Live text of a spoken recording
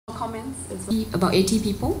comments as well? About 80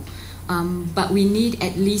 people, but we need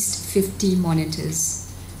at least 50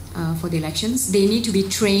 monitors for the elections. They need to be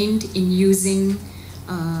trained in using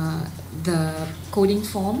the coding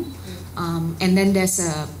form, and then there's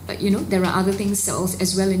there are other things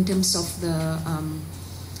as well in terms of the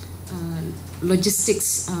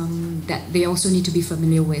logistics that they also need to be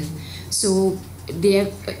familiar with. So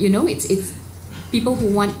it's people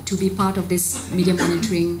who want to be part of this media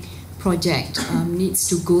monitoring project needs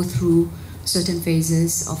to go through certain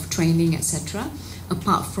phases of training, etc.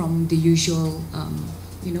 Apart from the usual,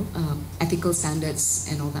 ethical standards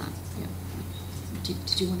and all that. Yeah.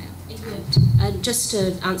 Did you want to add? Yeah. Just to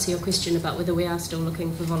answer your question about whether we are still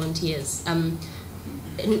looking for volunteers.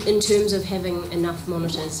 In terms of having enough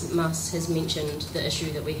monitors, Mas has mentioned the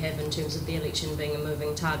issue that we have in terms of the election being a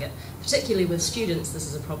moving target. Particularly with students, this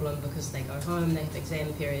is a problem because they go home, they have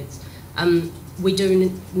exam periods. We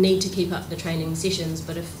do need to keep up the training sessions,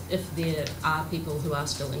 but if there are people who are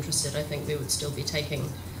still interested, I think we would still be taking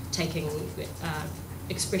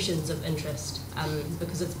expressions of interest,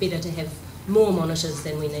 because it's better to have more monitors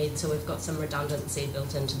than we need, so we've got some redundancy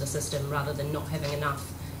built into the system rather than not having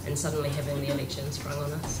enough and suddenly having the elections sprung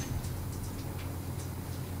on us.